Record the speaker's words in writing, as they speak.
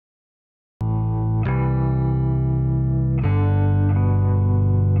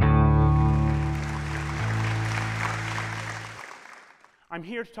I'm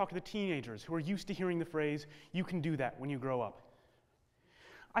here to talk to the teenagers who are used to hearing the phrase, "You can do that when you grow up."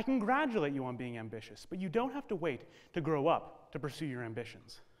 I congratulate you on being ambitious, but you don't have to wait to grow up to pursue your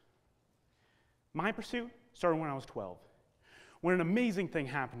ambitions. My pursuit started when I was 12, when an amazing thing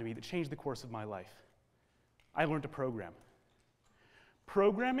happened to me that changed the course of my life. I learned to program.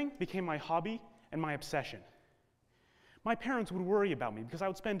 Programming became my hobby and my obsession. My parents would worry about me because I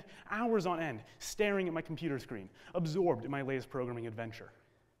would spend hours on end staring at my computer screen, absorbed in my latest programming adventure.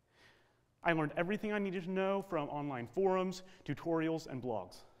 I learned everything I needed to know from online forums, tutorials, and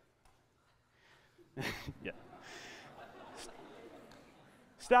blogs. Yeah.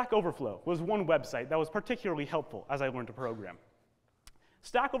 Stack Overflow was one website that was particularly helpful as I learned to program.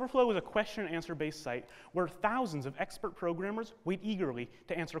 Stack Overflow is a question-and-answer-based site where thousands of expert programmers wait eagerly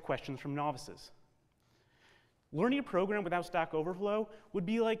to answer questions from novices. Learning to program without Stack Overflow would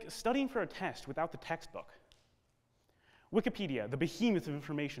be like studying for a test without the textbook. Wikipedia, the behemoth of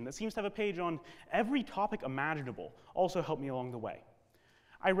information that seems to have a page on every topic imaginable, also helped me along the way.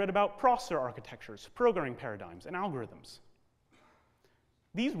 I read about processor architectures, programming paradigms, and algorithms.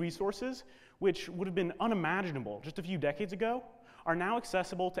 These resources, which would have been unimaginable just a few decades ago, are now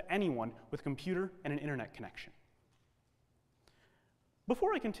accessible to anyone with a computer and an internet connection.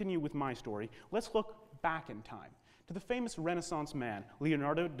 Before I continue with my story, let's look back in time to the famous Renaissance man,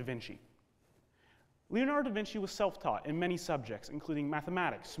 Leonardo da Vinci. Leonardo da Vinci was self-taught in many subjects, including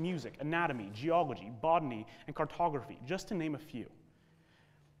mathematics, music, anatomy, geology, botany, and cartography, just to name a few.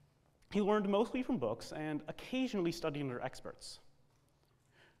 He learned mostly from books and occasionally studied under experts.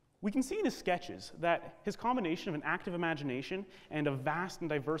 We can see in his sketches that his combination of an active imagination and a vast and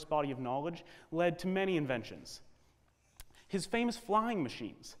diverse body of knowledge led to many inventions. His famous flying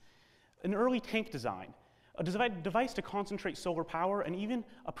machines, an early tank design, a device to concentrate solar power, and even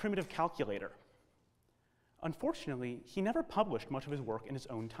a primitive calculator. Unfortunately, he never published much of his work in his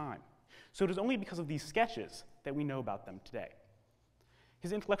own time, so it is only because of these sketches that we know about them today.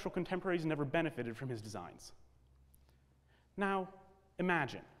 His intellectual contemporaries never benefited from his designs. Now,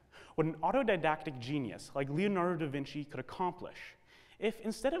 imagine what an autodidactic genius like Leonardo da Vinci could accomplish if,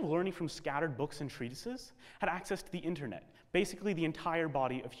 instead of learning from scattered books and treatises, had access to the internet, basically the entire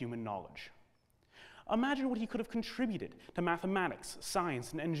body of human knowledge. Imagine what he could have contributed to mathematics,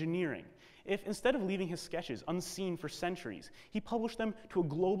 science, and engineering if, instead of leaving his sketches unseen for centuries, he published them to a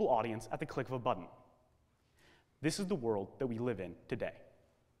global audience at the click of a button. This is the world that we live in today.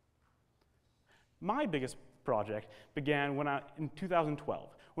 My biggest project began in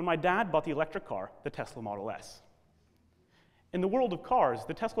 2012, when my dad bought the electric car, the Tesla Model S. In the world of cars,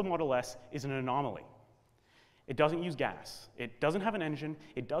 the Tesla Model S is an anomaly. It doesn't use gas, it doesn't have an engine,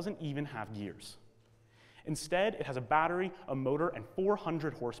 it doesn't even have gears. Instead, it has a battery, a motor, and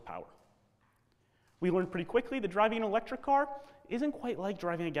 400 horsepower. We learned pretty quickly that driving an electric car isn't quite like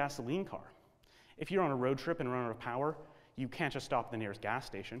driving a gasoline car. If you're on a road trip and run out of power, you can't just stop at the nearest gas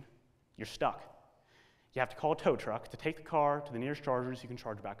station. You're stuck. You have to call a tow truck to take the car to the nearest charger so you can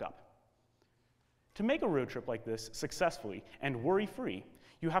charge back up. To make a road trip like this successfully and worry-free,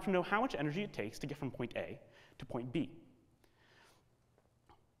 you have to know how much energy it takes to get from point A to point B.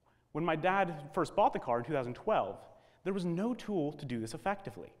 When my dad first bought the car in 2012, there was no tool to do this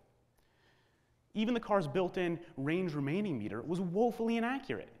effectively. Even the car's built-in range remaining meter was woefully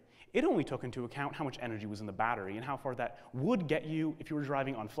inaccurate. It only took into account how much energy was in the battery and how far that would get you if you were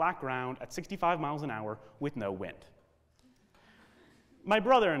driving on flat ground at 65 miles an hour with no wind. My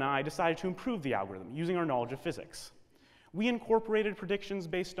brother and I decided to improve the algorithm using our knowledge of physics. We incorporated predictions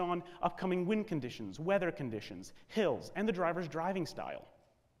based on upcoming wind conditions, weather conditions, hills, and the driver's driving style.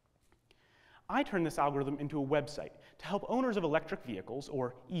 I turned this algorithm into a website to help owners of electric vehicles,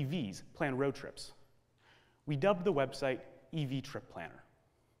 or EVs, plan road trips. We dubbed the website EVTripPlanner.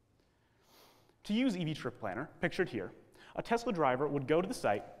 To use EVTripPlanner, pictured here, a Tesla driver would go to the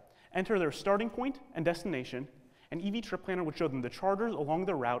site, enter their starting point and destination, and EVTripPlanner would show them the chargers along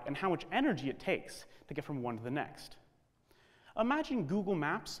the route and how much energy it takes to get from one to the next. Imagine Google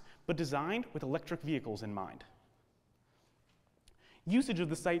Maps, but designed with electric vehicles in mind. Usage of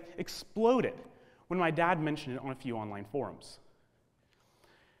the site exploded when my dad mentioned it on a few online forums.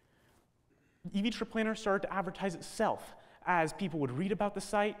 EVTripPlanner started to advertise itself as people would read about the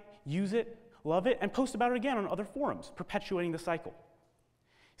site, use it, love it, and post about it again on other forums, perpetuating the cycle.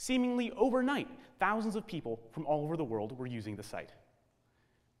 Seemingly overnight, thousands of people from all over the world were using the site.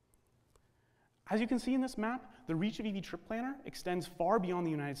 As you can see in this map, the reach of EVTripPlanner extends far beyond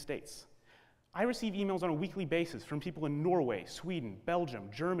the United States. I receive emails on a weekly basis from people in Norway, Sweden, Belgium,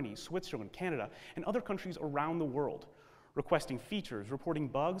 Germany, Switzerland, Canada, and other countries around the world, requesting features, reporting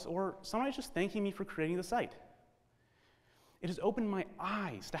bugs, or sometimes just thanking me for creating the site. It has opened my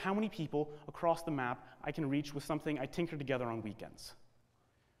eyes to how many people across the map I can reach with something I tinker together on weekends.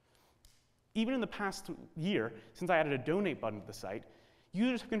 Even in the past year, since I added a donate button to the site,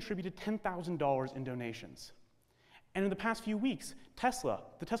 users have contributed $10,000 in donations. And in the past few weeks, Tesla,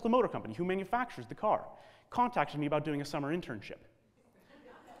 the Tesla Motor Company, who manufactures the car, contacted me about doing a summer internship.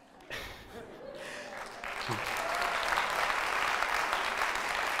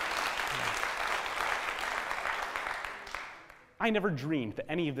 I never dreamed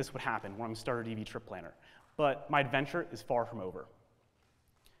that any of this would happen when I started EVTripPlanner, but my adventure is far from over.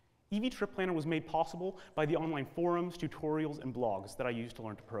 EVTripPlanner was made possible by the online forums, tutorials, and blogs that I used to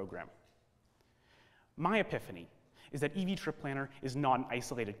learn to program. My epiphany is that EVTripPlanner is not an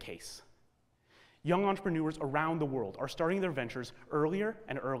isolated case. Young entrepreneurs around the world are starting their ventures earlier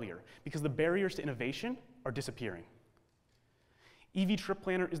and earlier because the barriers to innovation are disappearing.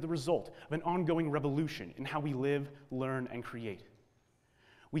 EVTripPlanner is the result of an ongoing revolution in how we live, learn, and create.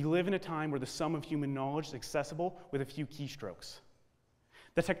 We live in a time where the sum of human knowledge is accessible with a few keystrokes.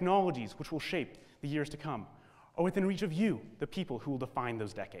 The technologies which will shape the years to come are within reach of you, the people who will define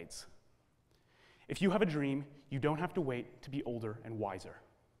those decades. If you have a dream, you don't have to wait to be older and wiser.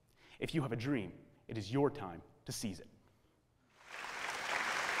 If you have a dream, it is your time to seize it.